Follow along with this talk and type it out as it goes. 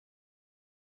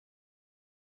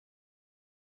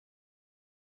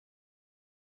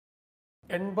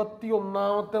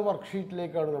81ാമത്തെ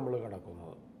വർക്ക്ഷീറ്റിലേക്കാണ് നമ്മൾ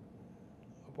കടക്കുന്നത്.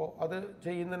 അപ്പോൾ അത്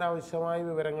ചെയ്യുന്നതിനാവശ്യമായ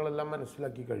വിവരങ്ങളെല്ലാം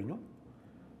മനസ്സിലാക്കി കഴിഞ്ഞു.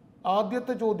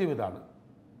 ആദ്യത്തെ ചോദ്യം ഇതാണ്.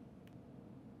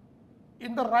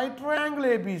 In the right triangle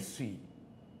A B C,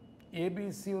 A B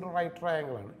C ഒരു right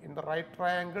ട്രയാങ്കിളാണ്. In the right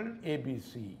triangle A B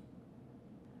C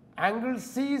angle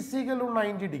C is equal to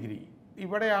 90 degree.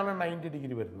 ഇവിടെയാണ് 90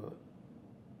 ഡിഗ്രി വരുന്നത്.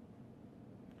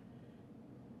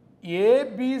 A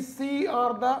B C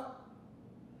are the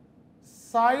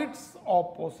sides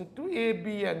opposite to A, B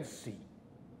and C.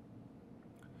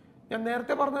 ഞാൻ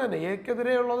നേരത്തെ പറഞ്ഞു തന്നെ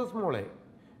എക്കെതിരെയുള്ളത് small A,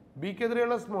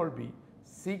 ബിക്കെതിരെയുള്ള small B,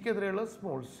 സിക്കെതിരെയുള്ള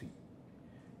small C.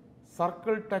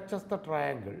 Circle touches the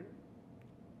triangle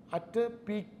at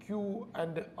P Q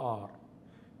and R.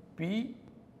 P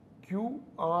Q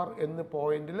R എന്ന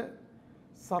പോയിന്റിൽ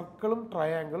സർക്കിളും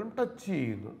ട്രയാങ്കിളും touch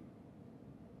ചെയ്യുന്നു.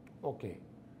 Okay,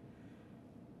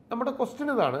 നമ്മുടെ question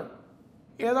ഇതാണ്.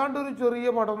 ഏതാണ്ട് ഒരു ചെറിയ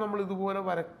പടം നമ്മൾ ഇതുപോലെ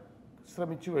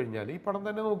ശ്രമിച്ചു കഴിഞ്ഞാൽ ഈ പടം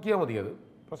തന്നെ നോക്കിയാൽ മതി, അത്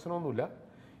പ്രശ്നമൊന്നുമില്ല.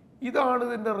 ഇതാണ്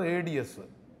ഇതിൻ്റെ റേഡിയസ്.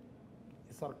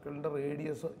 ഈ സർക്കിളിൻ്റെ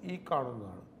റേഡിയസ് ഈ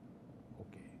കാണുന്നതാണ്.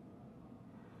 Okay,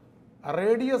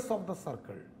 radius of the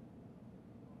circle,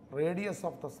 radius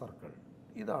of the circle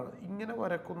ഇതാണ്. ഇങ്ങനെ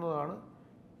വരക്കുന്നതാണ്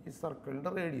ഈ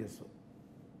സർക്കിളിൻ്റെ റേഡിയസ്.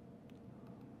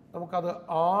 നമുക്കത്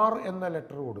ആർ എന്ന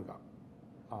ലെറ്റർ കൊടുക്കാം.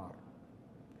 ആർ.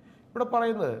 ഇവിടെ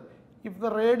പറയുന്നത് if the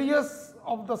radius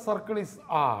of the circle is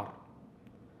r,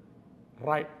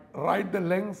 write the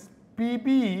length pb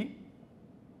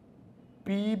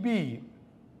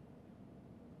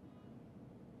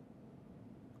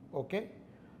okay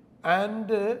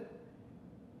and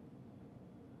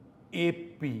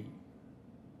ap.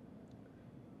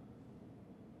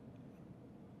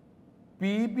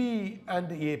 pb and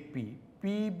ap,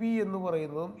 pb എന്ന്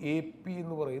പറയുന്നതും ap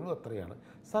എന്ന് പറയുന്നതും എത്രയാണ്?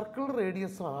 സർക്കിൾ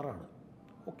റേഡിയസ് 6 ആണ്.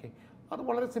 ഓക്കെ, അത്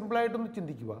വളരെ സിമ്പിളായിട്ടൊന്ന്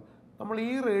ചിന്തിക്കുക. നമ്മൾ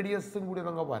ഈ റേഡിയസും കൂടി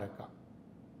നമുക്ക് വരക്കാം.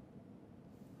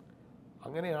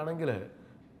 അങ്ങനെയാണെങ്കിൽ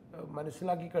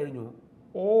മനസ്സിലാക്കി കഴിഞ്ഞു.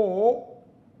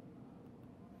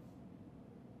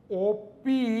 O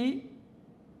P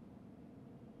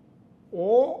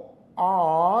O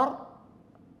R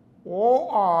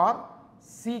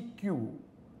C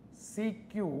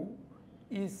Q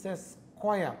is A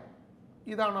square.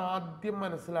 ഇതാണ് ആദ്യം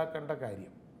മനസ്സിലാക്കേണ്ട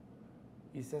കാര്യം.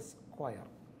 Is A square.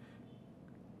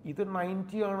 ഇത്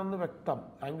 90 ആണെന്ന് വ്യക്തം.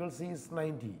 Angle C is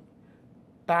 90.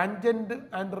 Tangent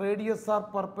and radius are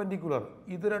perpendicular.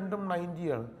 ഇത് രണ്ടും 90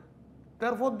 ആണ്.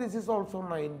 Therefore this is also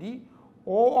 90.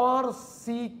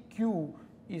 ORCQ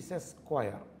is a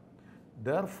square.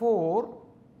 Therefore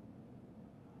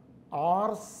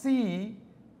RC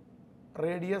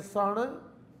radius ആണ്,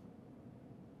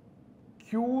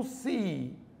 QC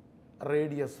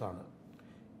റേഡിയസ് ആണ്.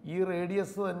 ഈ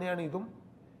റേഡിയസ് തന്നെയാണ് ഇതും,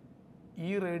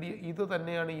 ഇത്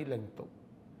തന്നെയാണ് ഈ ലെങ്ത്തും.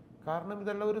 കാരണം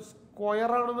ഇതെല്ലാം ഒരു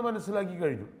സ്ക്വയറാണെന്ന് മനസ്സിലാക്കി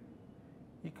കഴിഞ്ഞു.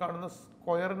 ഈ കാണുന്ന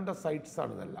സ്ക്വയറിൻ്റെ സൈഡ്സ്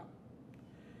ആണ് ഇതെല്ലാം.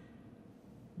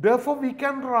 Therefore we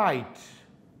can write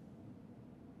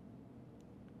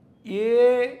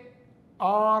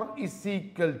AR is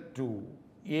equal to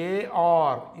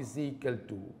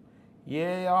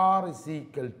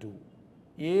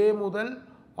A മുതൽ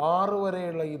R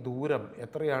വരെയുള്ള ഈ ദൂരം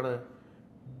എത്രയാണ്?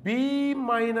 B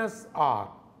minus R.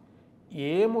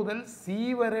 എ മുതൽ സി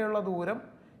വരെയുള്ള ദൂരം,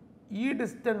 ഈ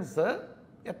ഡിസ്റ്റൻസ്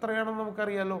എത്രയാണെന്ന്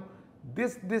നമുക്കറിയാലോ.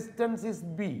 This distance is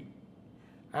B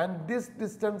and this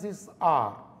distance is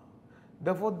R.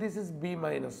 Therefore this is b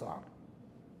minus r.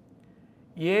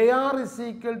 AR is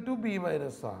equal to b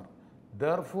minus r.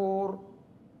 Therefore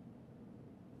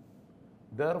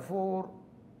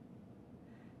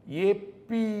AP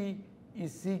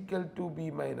is equal to b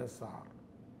minus r.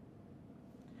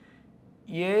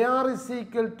 AR is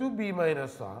equal to b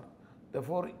minus r.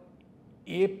 Therefore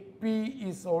AP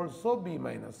is also b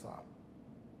minus r.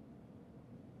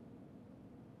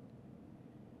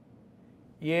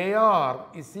 AR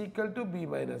is equal to b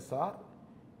minus r.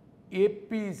 AP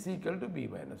is equal to b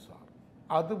minus r.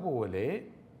 അതുപോലെ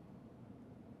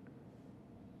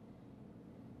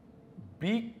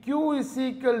BQ is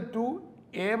equal to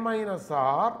a minus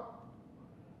r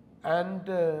and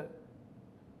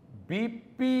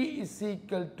BP is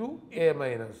equal to a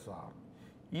minus r.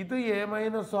 ഇത് a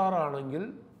minus r ആണെങ്കിൽ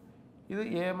ഇത്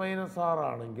a minus r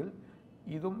ആണെങ്കിൽ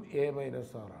ഇതും a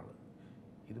minus r ആണ്.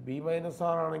 ഇത് b minus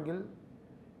r ആണെങ്കിൽ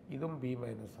ഇതും b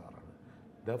minus r ആണ്.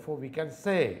 Therefore we can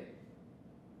say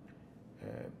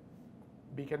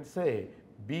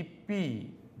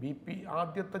BP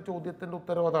ആദ്യത്തെ ചോദ്യത്തിൻ്റെ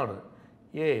ഉത്തരം അതാണ്.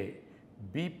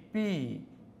 BP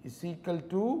is equal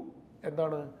to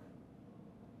എന്താണ്?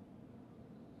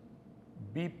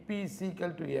 BP is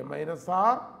equal to a minus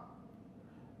r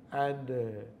and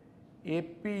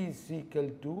AP is equal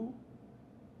to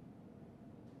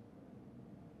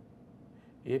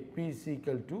A P is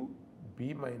equal to B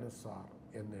minus R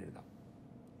എന്ന് എഴുതാം.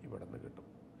 ഇവിടെ നിന്ന് കിട്ടും.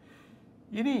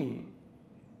 ഇനി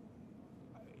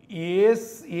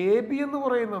എ ബി എന്ന്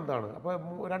പറയുന്നത് എന്താണ്? അപ്പോൾ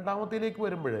രണ്ടാമത്തേലേക്ക്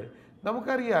വരുമ്പോൾ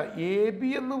നമുക്കറിയാം എ ബി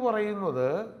എന്ന് പറയുന്നത്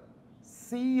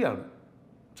സി ആണ്.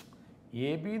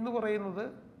 എ ബി എന്ന് പറയുന്നത്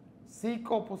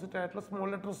സിക്ക് ഓപ്പോസിറ്റ് ആയിട്ടുള്ള സ്മോൾ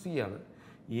ലെറ്റർ സി ആണ്.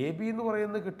 എ ബി എന്ന്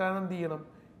പറയുന്നത് കിട്ടാൻ എന്ത് ചെയ്യണം?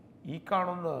 ഈ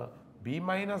കാണുന്ന ബി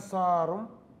മൈനസ് ആറും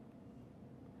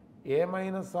എ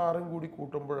മൈനസ് ആറും കൂടി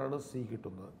കൂട്ടുമ്പോഴാണ് സി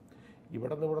കിട്ടുന്നത്.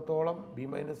 ഇവിടെ നിന്ന് ഇവിടത്തോളം ബി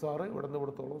മൈനസ് ആറ്, ഇവിടെ നിന്ന്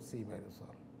ഇവിടത്തോളം സി മൈനസ്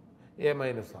ആറ്, A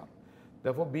minus R.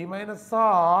 Therefore, b minus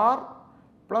r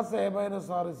plus a minus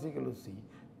r is equal to c.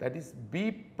 That is b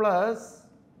plus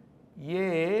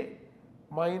a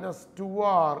minus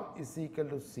 2r is equal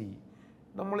to c.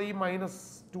 നമ്മൾ ഈ minus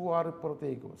 2r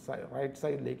ഇപ്പുറത്തേക്കും right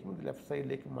സൈഡിലേക്കും left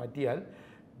സൈഡിലേക്കും മാറ്റിയാൽ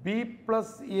b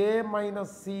plus A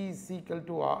minus C is equal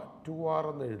to 2r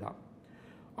എന്ന് എഴുതാം.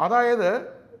 അതായത്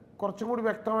കുറച്ചും കൂടി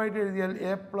വ്യക്തമായിട്ട് എഴുതിയാൽ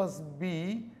A plus B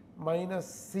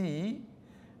minus C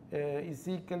is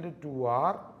equal to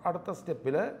 2r. അടുത്ത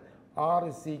സ്റ്റെപ്പിൽ r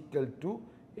is equal to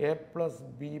a plus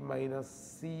b minus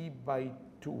c by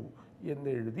 2 എന്ന്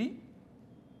എഴുതി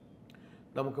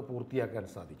നമുക്ക് പൂർത്തിയാക്കാൻ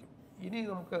സാധിക്കും. ഇനി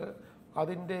നമുക്ക്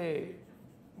അതിൻ്റെ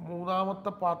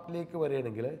മൂന്നാമത്തെ പാർട്ടിലേക്ക്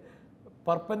വരികയാണെങ്കിൽ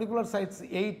perpendicular sides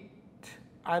 8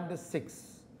 and 6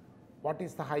 what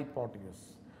is the hypotenuse?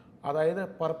 അതായത്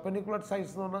പെർപെൻഡിക്കുലർ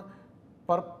സൈഡ്സ് എന്ന് പറഞ്ഞാൽ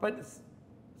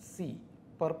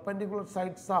perpendicular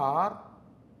sides are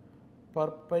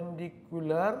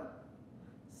perpendicular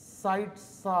sides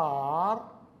are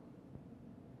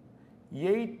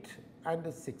 8 and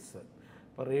 6.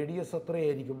 അപ്പോൾ റേഡിയസ്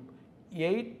എത്രയായിരിക്കും?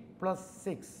 8 plus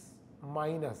 6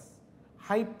 മൈനസ്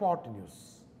ഹൈപ്പോട്ടന്യൂസ്.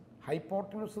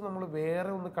 ഹൈപ്പോട്ടന്യൂസ് നമ്മൾ വേറെ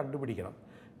ഒന്ന് കണ്ടുപിടിക്കണം.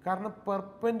 കാരണം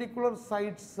പെർപെൻഡിക്കുലർ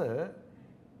സൈഡ്സ്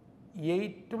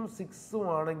 8ഉം 6ഉം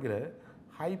ആണെങ്കിൽ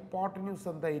ഹൈപ്പോട്ടന്യൂസ്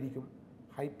എന്തായിരിക്കും?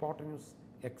 Hypotenuse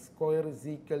X square is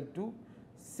equal to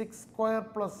 6 square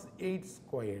plus 8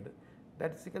 squared,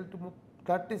 that is equal to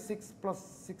 36 plus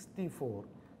 64,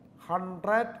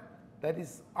 100, that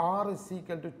is r is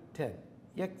equal to 10,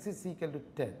 x is equal to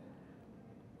 10.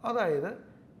 അതായത്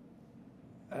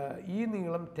ഈ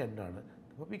നീളം 10 ആണ്.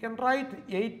 അപ്പോൾ we can write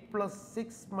 8 plus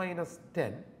 6 minus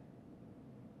 10,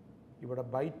 ഇവിടെ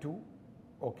by 2,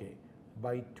 okay,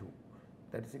 by 2,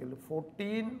 that is equal to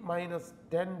 14 minus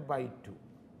 10 by 2,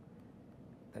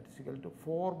 that is equal to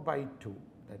 4 by 2,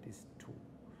 that is 2.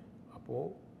 അപ്പോൾ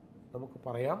നമുക്ക്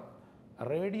പറയാം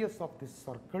radius of this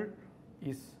circle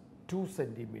is 2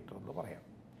 centimetre എന്ന് പറയാം.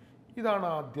 ഇതാണ്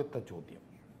ആദ്യത്തെ ചോദ്യം.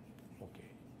 ഓക്കെ,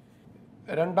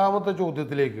 രണ്ടാമത്തെ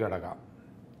ചോദ്യത്തിലേക്ക് കിടക്കാം.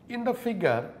 In the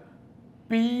figure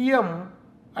P M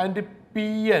and P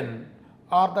N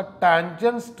are the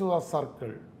tangents to the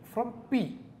circle from P.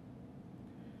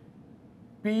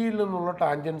 പിയിൽ നിന്നുള്ള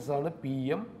ടാൻജൻസ് ആണ് P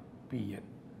M, P N.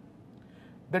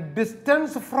 The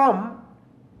distance from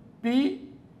P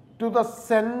to the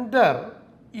center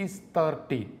is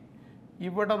 13.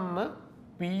 ഇവിടെ നിന്ന്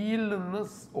പിയിൽ നിന്ന്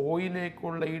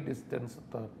ഓയിലേക്കുള്ള ഈ ഡിസ്റ്റൻസ്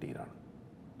 13 ആണ്.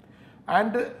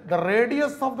 And the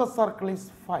radius of the circle is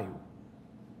 5.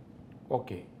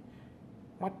 Okay,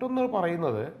 മറ്റൊന്ന്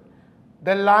പറയുന്നത്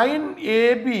the line A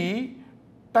B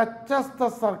touches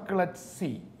the circle at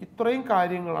C. ഇത്രയും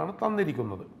കാര്യങ്ങളാണ്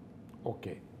തന്നിരിക്കുന്നത്.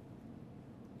 ഓക്കെ,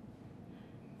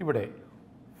 ഇവിടെ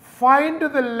find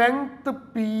the length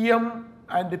P M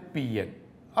and P N.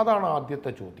 അതാണ്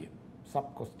ആദ്യത്തെ ചോദ്യം,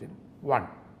 സബ് ക്വസ്റ്റ്യൻ 1.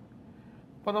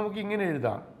 അപ്പോൾ നമുക്ക് ഇങ്ങനെ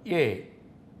എഴുതാം: A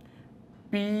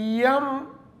P M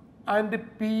and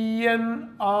P N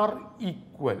R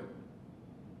equal.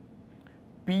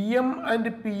 P M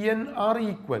and P N R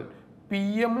equal. P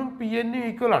എമ്മും പി എന്നും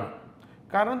ഈക്വൽ ആണ്.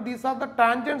 കാരണം these are the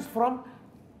tangents from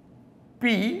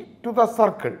P two the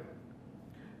circle.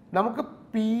 നമുക്ക്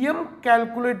പി എം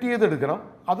കാൽക്കുലേറ്റ് ചെയ്തെടുക്കണം.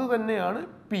 അത് തന്നെയാണ്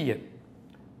പി എൻ.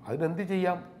 അതിനെന്ത്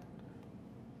ചെയ്യാം?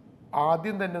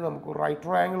 ആദ്യം തന്നെ നമുക്ക് റൈറ്റ്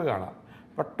ട്രയാങ്കിൾ കാണാം.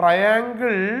 അപ്പം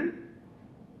triangle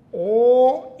O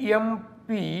M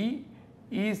P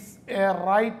is A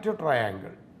right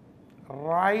triangle,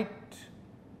 right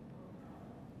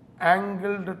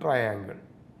angled triangle,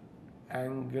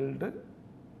 angled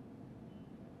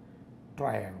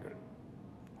triangle,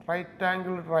 right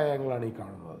angled ട്രയാങ്കിളാണ് ഈ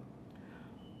കാണുന്നത്.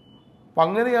 അപ്പം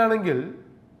അങ്ങനെയാണെങ്കിൽ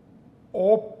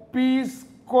O P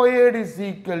squared is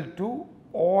equal to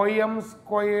O M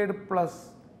squared plus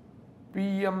P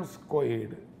M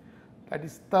squared. That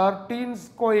is 13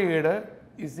 squared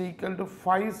is equal to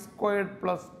 5 squared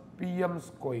plus P M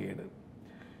squared.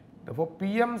 അപ്പോൾ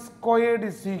P M squared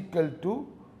is equal to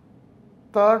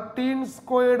 13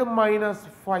 squared minus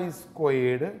 5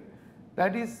 squared.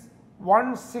 That is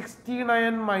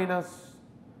 169 minus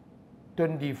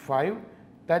 25,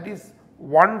 that is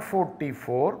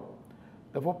 144.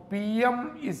 Therefore, PM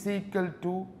is equal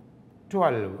to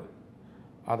 12.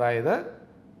 അതായത്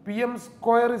PM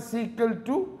square is equal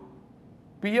to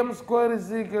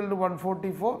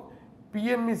 144.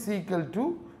 PM is equal to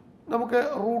നമുക്ക്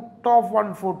root of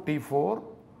 144,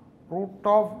 root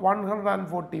of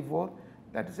 144,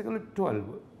 that is equal to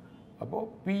 12. അപ്പോൾ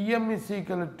PM is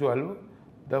equal to 12.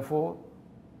 Therefore,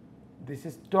 this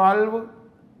is 12.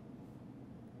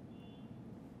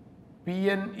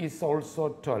 PN is also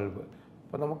 12.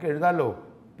 അപ്പോൾ നമുക്ക് എഴുതാമല്ലോ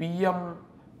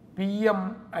PM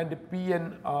and PN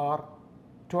are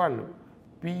 12.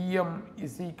 PM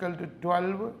is equal to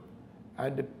 12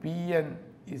 and PN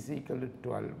is equal to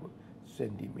 12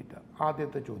 centimetre.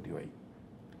 ആദ്യത്തെ ചോദ്യമായി.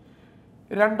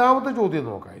 രണ്ടാമത്തെ ചോദ്യം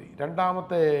നോക്കാം.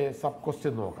 രണ്ടാമത്തെ sub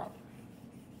question നോക്കാം.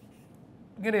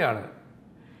 ഇങ്ങനെയാണ്.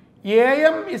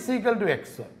 AM is equal to x.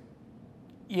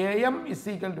 AM is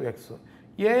equal to x.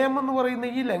 AM എന്ന് പറയുന്ന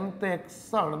ഈ ലെങ്ത് x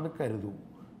ആണെന്ന് കരുതൂ.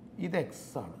 ഇത് x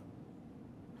ആണ്.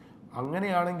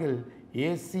 അങ്ങനെയാണെങ്കിൽ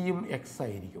AC-യും x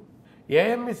ആയിരിക്കും.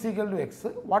 AM is equal to x.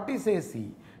 What is AC?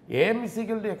 AM is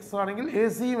equal to x ആണെങ്കിൽ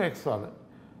AC-യും x ആണ്.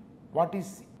 What is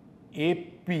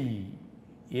AP?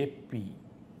 AP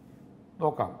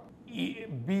നോക്കാം.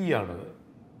 B ആണ്.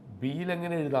 ബിയിൽ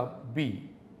എങ്ങനെ എഴുതാം? B.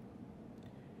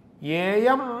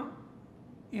 AM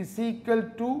is equal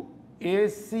to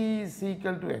AC is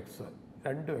equal to x.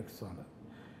 രണ്ടും x ആണ്.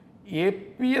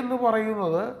 AP എന്ന്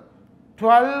പറയുന്നത്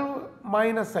 12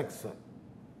 മൈനസ് എക്സ്.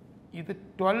 ഇത്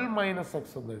 12 മൈനസ്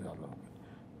എക്സ് എന്ന് എഴുതാം. നമുക്ക്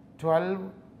 12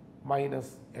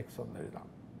 മൈനസ് എക്സ് എന്ന് എഴുതാം.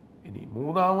 ഇനി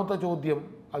മൂന്നാമത്തെ ചോദ്യം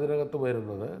അതിനകത്ത്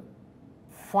വരുന്നത്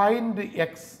ഫൈൻഡ്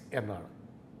എക്സ് എന്നാണ്.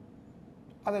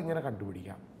 അതെങ്ങനെ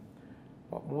കണ്ടുപിടിക്കാം?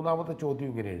 അപ്പോൾ മൂന്നാമത്തെ ചോദ്യം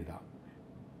ഇങ്ങനെ എഴുതാം.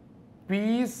 പി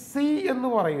സി എന്ന്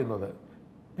പറയുന്നത്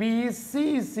PC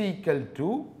is equal to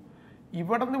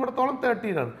ഇവിടെ നിന്ന് ഇവിടത്തോളം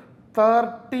 13 ആണ്.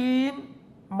 13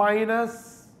 മൈനസ്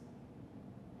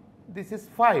ദിസ് ഇസ്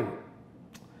 5.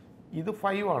 ഇത്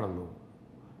 5 ആണല്ലോ.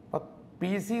 അപ്പം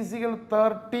PC is equal to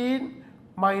 13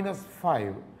 minus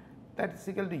 5. That is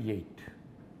equal to 8.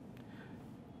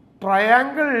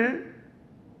 Triangle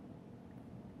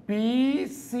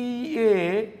PCA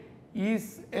is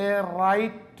a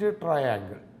right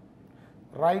triangle.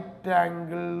 Right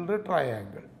angled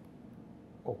triangle.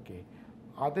 Okay.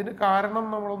 അതിന് കാരണം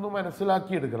നമ്മളൊന്ന്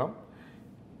മനസ്സിലാക്കിയെടുക്കണം.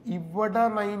 ഇവിടെ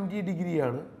 90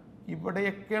 ഡിഗ്രിയാണ്,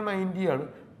 ഇവിടെയൊക്കെ 90 ആണ്.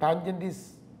 Tangent is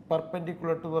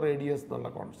perpendicular to the radius എന്നുള്ള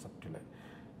കോൺസെപ്റ്റിൽ.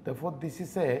 Therefore, this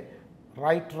is a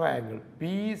right triangle.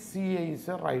 PCA is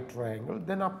a right triangle.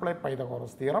 Then apply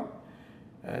Pythagoras theorem.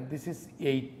 This is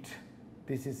 8.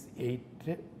 This is 8.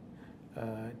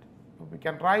 We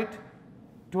can write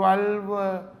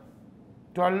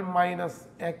 12 minus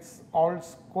x all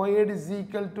squared is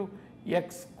equal to x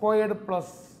squared plus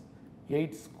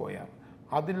 8 square.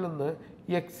 അതിൽ നിന്ന്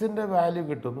എക്സിൻ്റെ value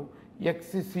കിട്ടുന്നു.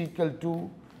 X is equal to,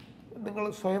 നിങ്ങൾ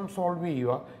സ്വയം solve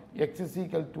ചെയ്യുക. X is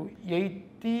equal to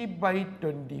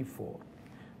 80/24.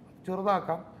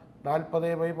 ചെറുതാക്കാം.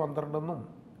 40/12 എന്നും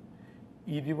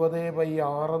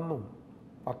 20/6 എന്നും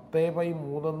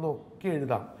 10/3 എന്നും ഒക്കെ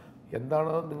എഴുതാം.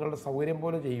 എന്താണ് നിങ്ങളുടെ സൗകര്യം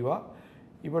പോലെ ചെയ്യുക.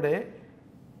 ഇവിടെ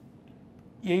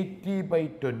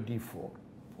 80/24.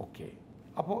 ഓക്കെ.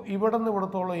 അപ്പോൾ ഇവിടെ നിന്ന്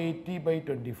ഇവിടത്തോളം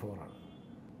 80/24 ആണ്.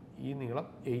 ഈ നീളം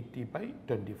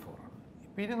 80/24 ആണ്.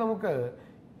 പിന്നെ നമുക്ക്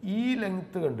ഈ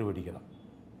ലെങ്ത്ത് കണ്ടുപിടിക്കണം.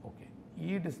 ഓക്കെ. ഈ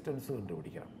ഡിസ്റ്റൻസ്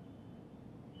കണ്ടുപിടിക്കണം.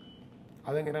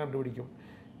 അതെങ്ങനെ കണ്ടുപിടിക്കും?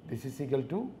 ദിസ് ഈസ് ഈക്വൽ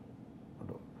ടു,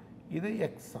 ഉണ്ടോ, ഇത്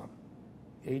എക്സ് ആണ്.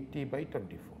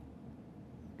 80/24.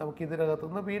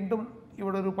 നമുക്കിതിനകത്തുനിന്ന് വീണ്ടും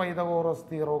ഇവിടെ ഒരു പൈതഗോറസ്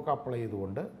തിയറം ഒക്കെ അപ്ലൈ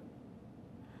ചെയ്തുകൊണ്ട്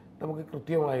നമുക്ക്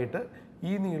കൃത്യമായിട്ട്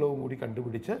ഈ നീളവും കൂടി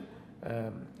കണ്ടുപിടിച്ച്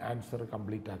ആൻസർ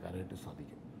കംപ്ലീറ്റ് ആക്കാനായിട്ട്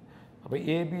സാധിക്കും. അപ്പോൾ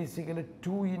എ ബി സിക്കൽ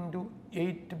 2 ×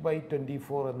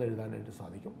 8/24 എന്ന് എഴുതാനായിട്ട്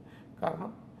സാധിക്കും.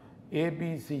 കാരണം A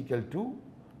B equal to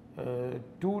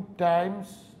 2 times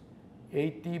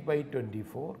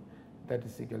 80/24, that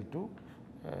is equal to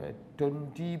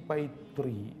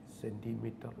 20/3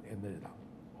 centimetre എന്നെഴുതാം.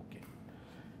 ഓക്കെ.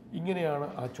 ഇങ്ങനെയാണ്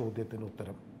ആ ചോദ്യത്തിന്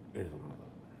ഉത്തരം എഴുതുന്നത്.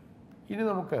 ഇനി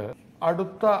നമുക്ക്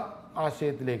അടുത്ത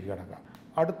ആശയത്തിലേക്ക് കിടക്കാം.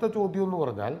 അടുത്ത ചോദ്യം എന്ന്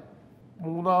പറഞ്ഞാൽ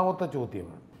മൂന്നാമത്തെ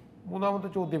ചോദ്യമാണ്. മൂന്നാമത്തെ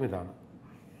ചോദ്യം ഇതാണ്.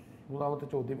 മൂന്നാമത്തെ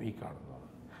ചോദ്യം ഈ കാണുന്നതാണ്.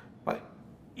 അപ്പം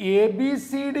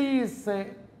ABCD ഈസ് എ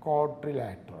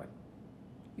ക്വാഡ്രിലാറ്ററൽ.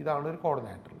 ഇതാണ് ഒരു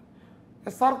quadrilateral. A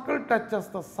circle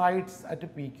touches the sides at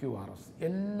PQRS.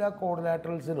 എല്ലാ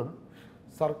ക്വാഡ്രിലാറ്ററൽസിനും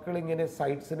സർക്കിൾ ഇങ്ങനെ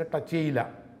സൈഡ്സിനെ ടച്ച് ചെയ്യില്ല.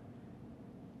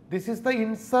 This is the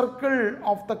incircle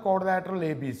of the quadrilateral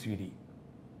ABCD.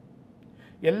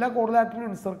 എല്ലാ ക്വാഡ്രിലാറ്ററലും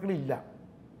ഇൻസർക്കിൾ ഇല്ല.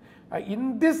 In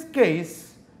this case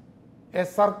A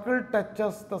circle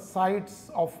touches the sides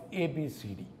of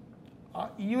ABCD.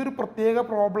 ഈ ഒരു പ്രത്യേക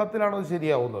പ്രോബ്ലത്തിലാണ് അത്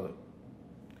ശരിയാവുന്നത്.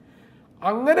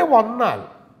 അങ്ങനെ വന്നാൽ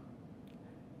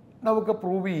നമുക്ക്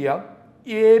പ്രൂവ് ചെയ്യാം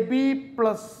A B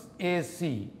plus A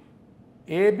C,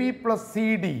 A B plus C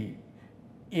D,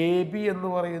 A B എന്ന്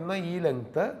പറയുന്ന ഈ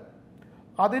ലെങ്ത്ത്,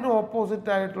 അതിന്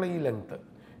ഓപ്പോസിറ്റ് ആയിട്ടുള്ള ഈ length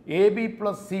A B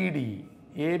plus C D,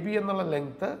 A B എന്നുള്ള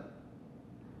ലെങ്ത്ത്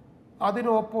അതിന്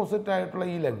ഓപ്പോസിറ്റ് ആയിട്ടുള്ള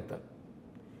ഈ ലെങ്ത്ത്,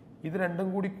 ഇത് രണ്ടും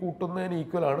കൂടി കൂട്ടുന്നതിന്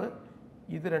ഈക്വലാണ്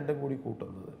ഇത് രണ്ടും കൂടി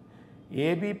കൂട്ടുന്നത്. A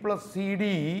B plus C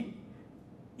D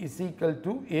is equal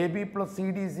to A B plus C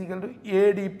D is equal to A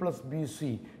D plus B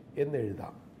C എന്ന്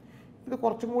എഴുതാം. ഇത്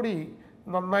കുറച്ചും കൂടി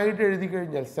നന്നായിട്ട് എഴുതി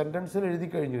കഴിഞ്ഞാൽ, സെൻറ്റൻസിൽ എഴുതി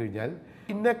കഴിഞ്ഞു കഴിഞ്ഞാൽ,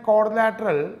 ഇൻ എ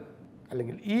ക്വാഡ്രിലാറ്ററൽ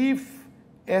അല്ലെങ്കിൽ if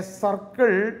A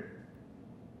circle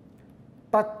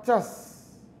touches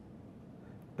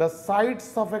the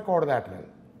sides of A quadrilateral,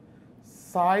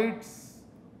 sides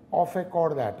of a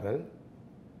quadrilateral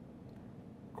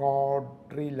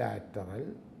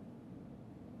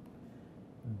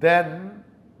then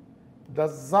the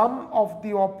sum of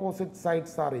the opposite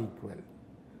sides are equal.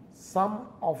 Sum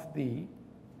of the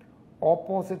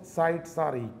opposite sides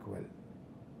are equal.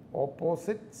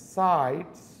 Opposite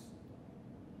sides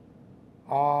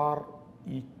are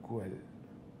equal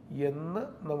എന്ന്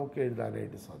നമുക്ക്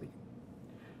എഴുതാനായിട്ട് സാധിക്കും.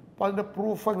 അപ്പോൾ അതിൻ്റെ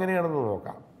proof എങ്ങനെയാണെന്ന്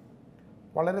നോക്കാം.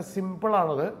 വളരെ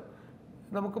സിമ്പിളാണത്,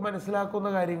 നമുക്ക് മനസ്സിലാക്കുന്ന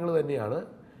കാര്യങ്ങൾ തന്നെയാണ്.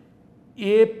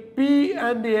 A P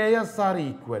and A S R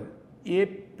equal. A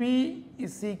P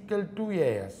is equal to A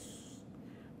S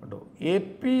കണ്ടോ, A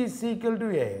P is equal to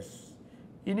A S.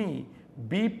 ഇനി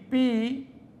B P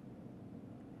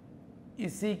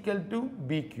is equal to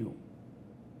B Q.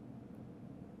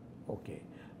 Okay,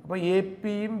 അപ്പോൾ എ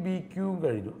പിയും ബി ക്യൂവും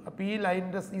കഴിഞ്ഞു. അപ്പോൾ ഈ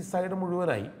ലൈനിൻ്റെ ഈ side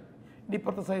മുഴുവനായി. ഇനി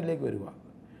ഇപ്പുറത്തെ സൈഡിലേക്ക് വരിക.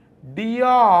 D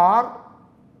R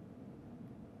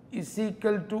is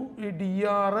equal to, ഈ ഡി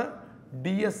ആർ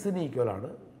ഡി എസിന് ഈക്വലാണ്.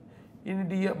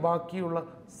 ഇനി ബാക്കിയുള്ള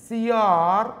C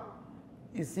R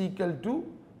is equal to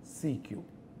C Q.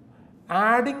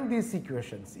 Adding these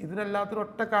equations, ഇതിനെല്ലാത്തിനും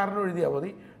ഒറ്റ കാരണം എഴുതിയാൽ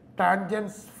മതി.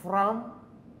 Tangents from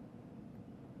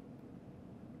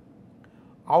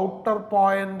outer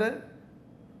point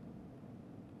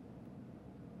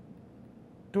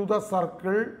two the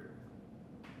circle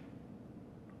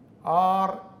are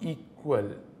equal.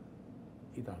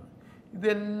 ഇതാണ്.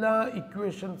 ഇതെല്ലാ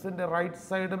ഇക്വേഷൻസിൻ്റെ റൈറ്റ്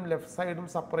സൈഡും ലെഫ്റ്റ് സൈഡും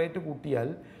സെപ്പറേറ്റ് കൂട്ടിയാൽ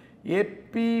A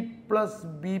P plus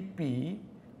B P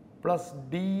plus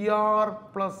D R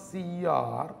plus C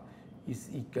R is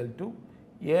equal to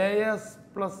A S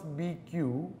plus B Q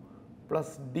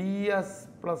plus D S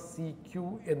plus C Q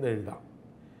എന്ന് എഴുതാം.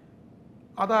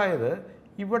 അതായത്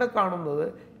ഇവിടെ കാണുന്നത്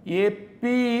A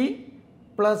P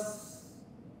plus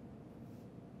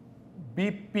B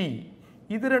P,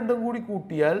 ഇത് രണ്ടും കൂടി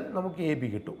കൂട്ടിയാൽ നമുക്ക് എ ബി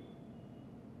കിട്ടും.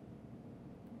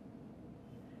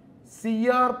 C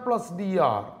R plus D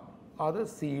R, അത്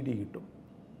സി ഡി കിട്ടും.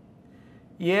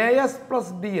 A S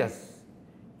plus D S,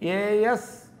 A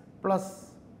S plus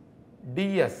D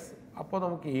S, അപ്പോൾ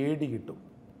നമുക്ക് എ ഡി കിട്ടും.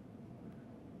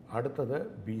 അടുത്തത്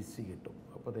ബി സി കിട്ടും.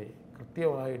 അപ്പോൾ അത്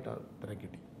കൃത്യമായിട്ട് ഉത്തരം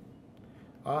കിട്ടി,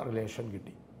 ആ റിലേഷൻ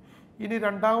കിട്ടി. ഇനി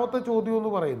രണ്ടാമത്തെ ചോദ്യം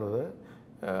എന്ന് പറയുന്നത്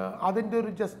അതിൻ്റെ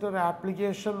ഒരു ജസ്റ്റ് ഒരു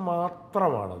application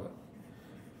മാത്രമാണത്.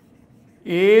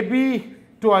 A B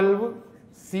 12,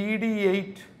 C D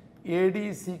 8, A D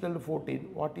is equal to 14.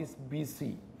 What is B C?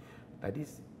 That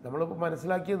is നമ്മളിപ്പോൾ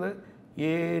മനസ്സിലാക്കിയത്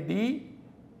A D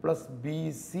plus B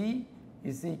C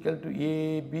is equal to A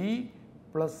B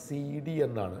plus C D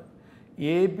എന്നാണ്.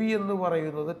 എ ബി എന്ന്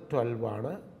പറയുന്നത് 12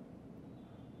 ആണ്.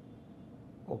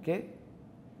 Okay,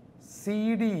 C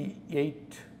D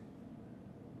 8,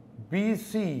 B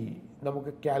C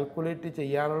നമുക്ക് calculate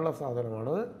ചെയ്യാനുള്ള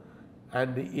സാധനമാണ്.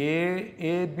 And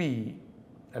A B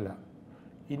അല്ല,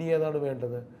 ഇനി ഏതാണ്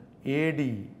വേണ്ടത്? A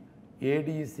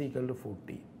D is equal to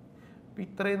 14. അപ്പോൾ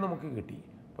ഇത്രയും നമുക്ക് കിട്ടി.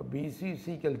 അപ്പോൾ B C is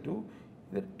equal to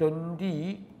ഇത് 20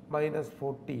 minus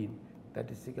 14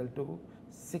 that is equal to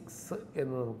 6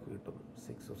 എന്ന് നമുക്ക് കിട്ടുന്നു,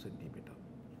 6 സെൻറ്റിമീറ്റർ.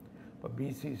 അപ്പോൾ B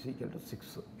C is equal to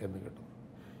 6 എന്ന് കിട്ടുന്നു.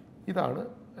 ഇതാണ്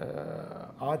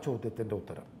ആ ചോദ്യത്തിൻ്റെ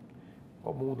ഉത്തരം.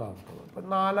 അപ്പോൾ മൂന്നാമത്തത്. അപ്പം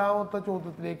നാലാമത്തെ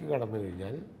ചോദ്യത്തിലേക്ക് കടന്നു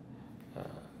കഴിഞ്ഞാൽ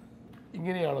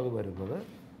ഇങ്ങനെയാണത് വരുന്നത്.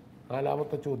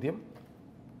 നാലാമത്തെ ചോദ്യം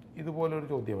ഇതുപോലൊരു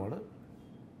ചോദ്യമാണ്.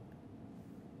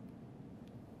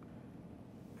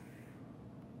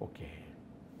 ഓക്കെ,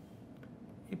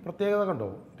 ഈ പ്രത്യേകത കണ്ടോ,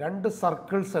 രണ്ട്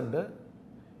സർക്കിൾസ് ഉണ്ട്.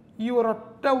 ഈ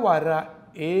ഒരൊറ്റ വര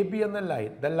എ ബി എന്ന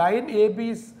line, the line A B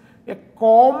is A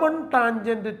common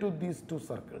tangent to these two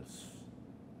circles.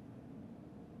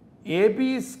 A B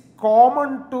is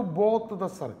common to both the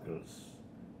circles.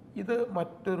 ഇത്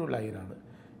മറ്റൊരു ലൈനാണ്.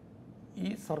 ഈ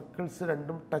സർക്കിൾസ്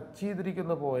രണ്ടും ടച്ച്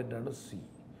ചെയ്തിരിക്കുന്ന പോയിൻ്റാണ് C.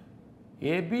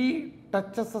 A B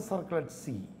touches A circle at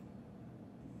C.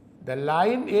 The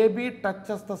line A B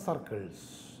touches the circles.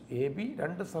 A B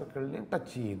രണ്ട് സർക്കിളിനെയും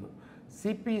touch ചെയ്യുന്നു.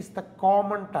 C P is the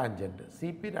common tangent. C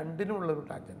P രണ്ടിനുമുള്ളൊരു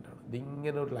ടാൻജൻറ്റാണ്.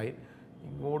 ഇതിങ്ങനെ ഒരു ലൈൻ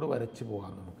ഇങ്ങോട്ട് വരച്ച്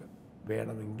പോകാം. നമുക്ക്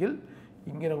വേണമെങ്കിൽ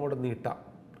ഇങ്ങനെ അങ്ങോട്ട് നീട്ടാം.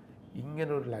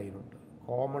 ഇങ്ങനെ ഒരു ലൈനുണ്ട്,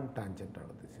 common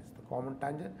ടാൻജൻറ്റാണ്. This is the common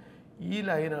tangent. ഈ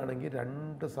ലൈനാണെങ്കിൽ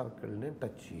രണ്ട് സർക്കിളിനെയും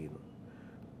ടച്ച് ചെയ്യുന്നു.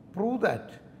 Prove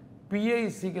that P A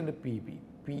is equal to P B.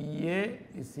 P A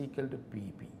is equal to P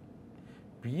B.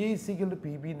 P A is equal to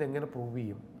P B എന്ന് എങ്ങനെ പ്രൂവ്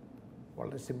ചെയ്യും?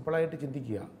 വളരെ സിമ്പിളായിട്ട്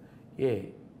ചിന്തിക്കുക.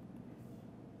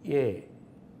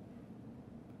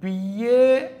 P A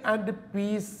and P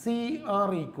C R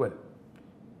equal.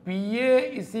 P A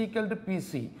is equal to P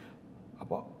C.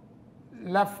 അപ്പോൾ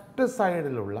left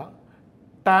സൈഡിലുള്ള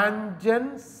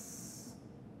tangents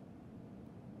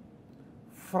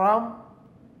from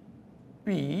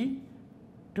P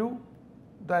two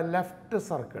the left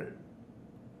circle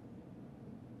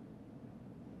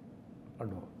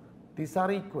ഉണ്ടോ? These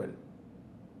are equal.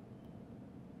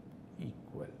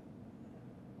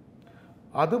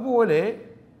 അതുപോലെ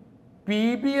P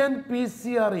B and P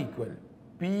C R equal.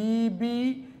 P B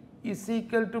is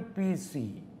equal to P C.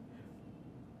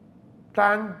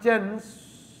 Tangents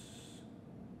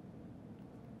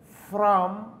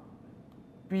from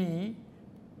P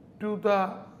two the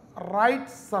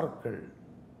right circle.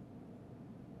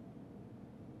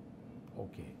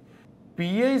 Okay. P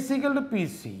A is equal to P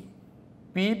C,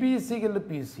 P B is equal to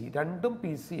P C. രണ്ടും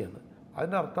P C ആണ്.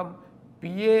 അതിനർത്ഥം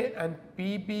P A and P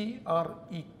B R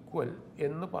equal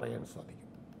എന്ന് പറയാൻ സാധിക്കും.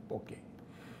 Okay.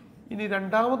 ഇനി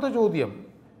രണ്ടാമത്തെ ചോദ്യം,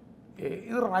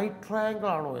 ഇത് റൈറ്റ് ട്രയാങ്കിൾ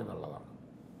ആണോ എന്നുള്ളതാണ്.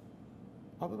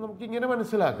 അത് നമുക്കിങ്ങനെ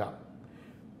മനസ്സിലാക്കാം.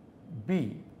 B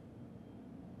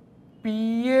P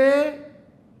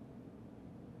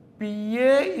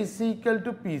A is equal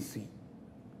to P C.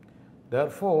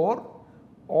 Therefore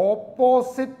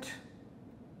opposite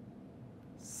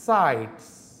sides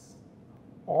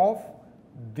of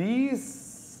these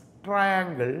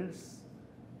triangles,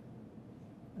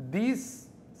 these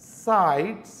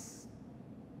sides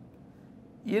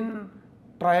in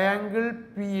triangle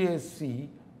PAC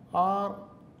are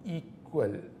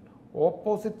equal.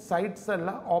 Opposite sides അല്ല,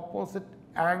 opposite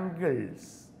angles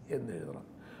എന്ന് എഴുതണം.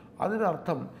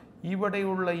 അതിനർത്ഥം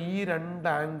ഇവിടെയുള്ള ഈ രണ്ട്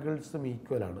ആംഗിൾസും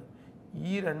ഈക്വലാണ്.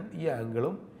 ഈ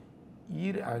ആംഗിളും ഈ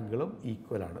ആംഗിളും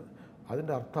ഈക്വലാണ്.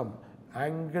 അതിൻ്റെ അർത്ഥം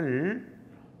angle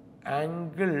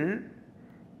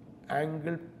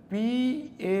P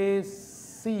A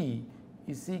C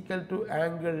is equal to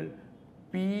angle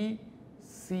P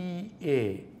C A.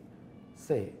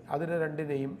 അതിന്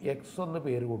രണ്ടിനെയും എക്സ് എന്ന്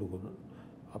പേര് കൊടുക്കുന്നു.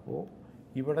 അപ്പോൾ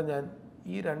ഇവിടെ ഞാൻ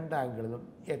ഈ രണ്ട് ആംഗിളിലും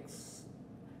X,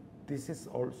 this is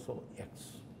also X.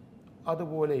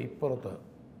 അതുപോലെ ഇപ്പുറത്ത്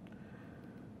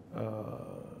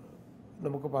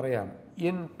നമുക്ക് പറയാം,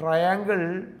 in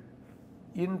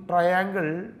triangle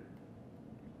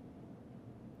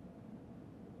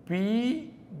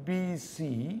PBC,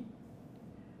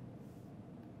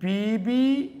 PB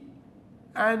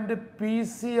and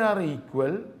PC are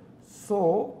equal, so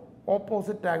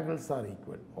opposite angles are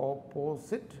equal.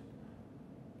 Opposite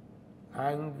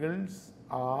angles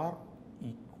are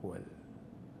equal.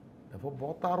 Therefore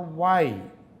both are y.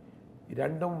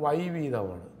 രണ്ടും y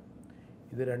വീതമാണ്.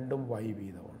 ഇത് രണ്ടും y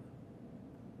വീതമാണ്.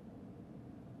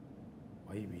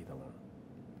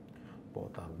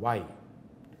 Both are y.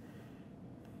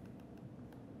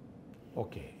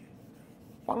 ഓക്കെ.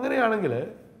 അപ്പം അങ്ങനെയാണെങ്കിൽ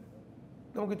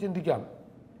നമുക്ക് ചിന്തിക്കാം,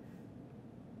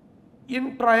 in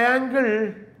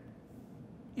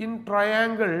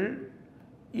triangle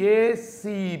A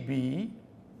C B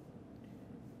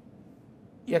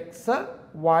X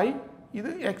Y,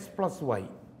 ഇത് X plus Y.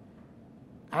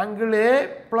 Angle A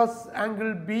plus angle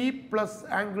B plus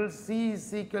angle C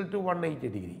is equal to 180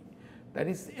 degree. That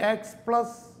is x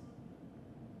plus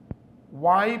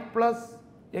y plus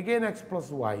again x plus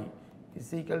y is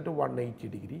equal to 180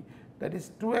 degree. That is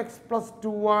 2x plus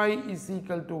 2y is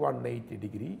equal to 180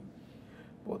 degree.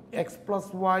 Both x plus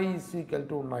y is equal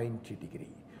to 90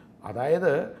 degree.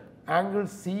 അതായത് angle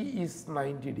C is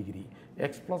 90 degree.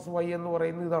 X plus Y എന്ന്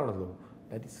പറയുന്നത് ഇതാണല്ലോ,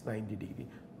 that is 90 degree.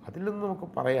 അതിൽ നിന്ന് നമുക്ക്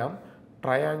പറയാം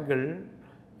triangle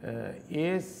A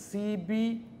C B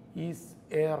is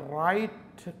A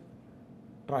right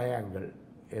triangle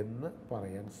എന്ന്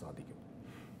പറയാൻ സാധിക്കും.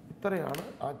 ഇത്രയാണ്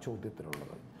ആ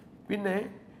ചോദ്യത്തിലുള്ളത്. പിന്നെ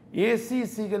A C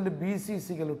സിക്കൽ B C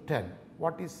സിക്കൽ 10.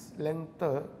 What is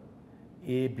length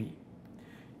A B?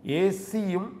 A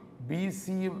സിയും ബി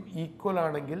സിയും ഈക്വൽ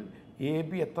ആണെങ്കിൽ എ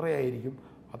ബി എത്രയായിരിക്കും?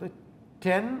 അത്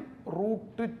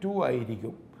 10√2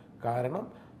 ആയിരിക്കും. കാരണം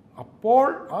അപ്പോൾ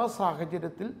ആ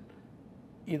സാഹചര്യത്തിൽ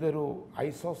ഇതൊരു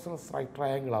ഐസോസെലസ് റൈറ്റ്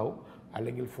ട്രയാങ്കിൾ ആവും.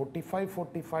 അല്ലെങ്കിൽ 45,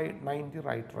 45, 90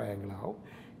 റൈറ്റ് ട്രയാങ്കിൾ ആവും.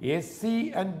 A C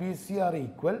and B C R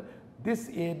equal, this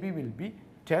A B will be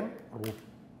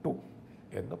 10√2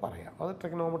 എന്ന് പറയാം. അത്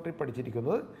ട്രിഗണോമെട്രി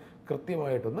പഠിച്ചിരിക്കുന്നത്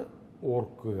കൃത്യമായിട്ടൊന്ന്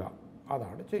ഓർക്കുക,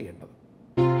 അതാണ് ചെയ്യേണ്ടത്.